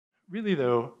really,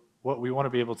 though, what we want to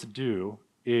be able to do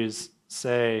is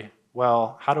say,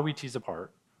 well, how do we tease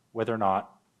apart whether or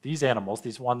not these animals,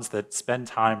 these ones that spend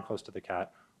time close to the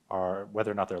cat, are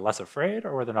whether or not they're less afraid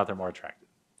or whether or not they're more attracted.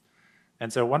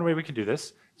 And so one way we can do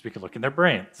this is we can look in their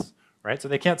brains, right? So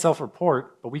they can't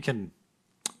self-report, but we can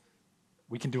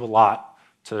do a lot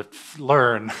to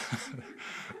learn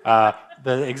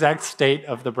the exact state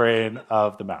of the brain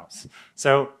of the mouse.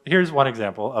 So here's one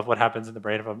example of what happens in the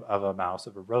brain of a mouse,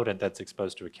 of a rodent that's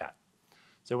exposed to a cat.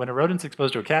 So when a rodent's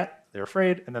exposed to a cat, they're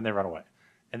afraid, and then they run away.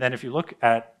 And then if you look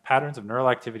at patterns of neural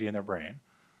activity in their brain,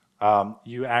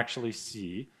 you actually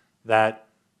see that,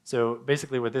 so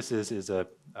basically what this is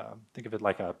think of it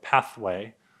like a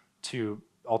pathway to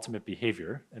ultimate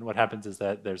behavior. And what happens is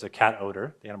that there's a cat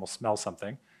odor, the animal smells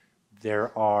something.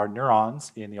 There are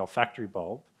neurons in the olfactory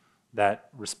bulb that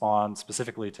respond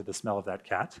specifically to the smell of that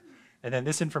cat. And then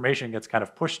this information gets kind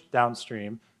of pushed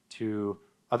downstream to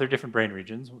other different brain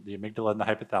regions, the amygdala and the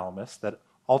hypothalamus, that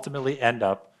ultimately end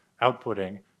up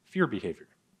outputting fear behavior.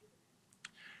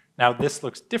 Now, this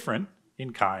looks different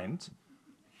in kind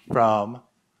from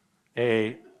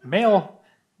a male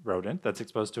rodent that's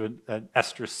exposed to an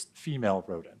estrus female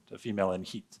rodent, a female in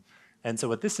heat. And so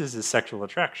what this is sexual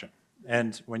attraction.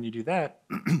 And when you do that,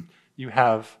 you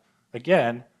have,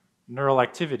 again, neural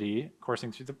activity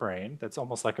coursing through the brain that's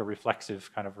almost like a reflexive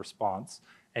kind of response.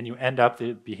 And you end up,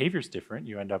 the behavior's different,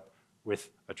 you end up with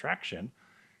attraction.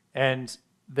 And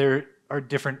there are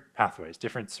different pathways,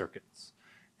 different circuits.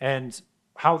 And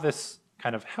how this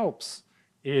kind of helps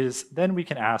is then we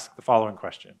can ask the following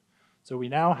question. So we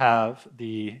now have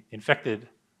the infected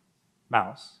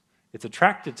mouse, it's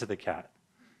attracted to the cat,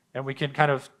 and we can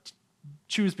kind of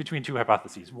choose between two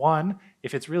hypotheses. One,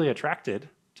 if it's really attracted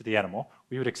to the animal,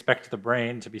 we would expect the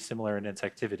brain to be similar in its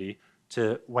activity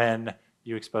to when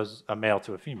you expose a male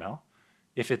to a female.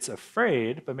 If it's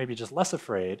afraid, but maybe just less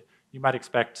afraid, you might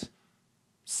expect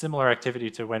similar activity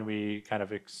to when we kind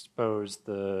of expose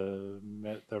the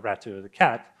rat to the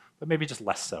cat, but maybe just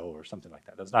less so or something like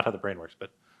that. That's not how the brain works,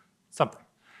 but something.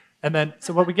 And then,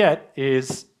 so what we get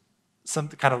is some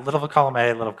kind of little of column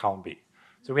A, little of column B.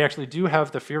 So we actually do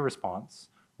have the fear response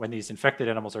when these infected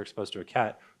animals are exposed to a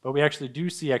cat, but we actually do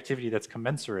see activity that's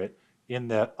commensurate in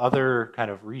the other kind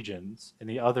of regions, in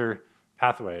the other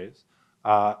pathways,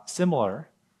 similar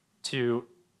to,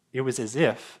 it was as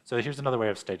if, so here's another way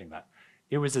of stating that.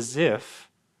 It was as if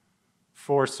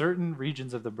for certain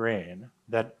regions of the brain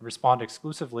that respond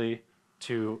exclusively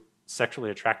to sexually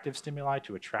attractive stimuli,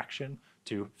 to attraction,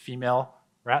 to female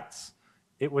rats,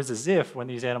 it was as if when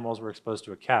these animals were exposed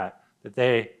to a cat that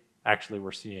they actually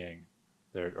were seeing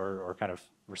or kind of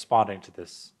responding to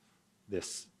this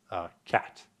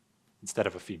cat instead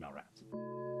of a female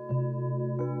rat.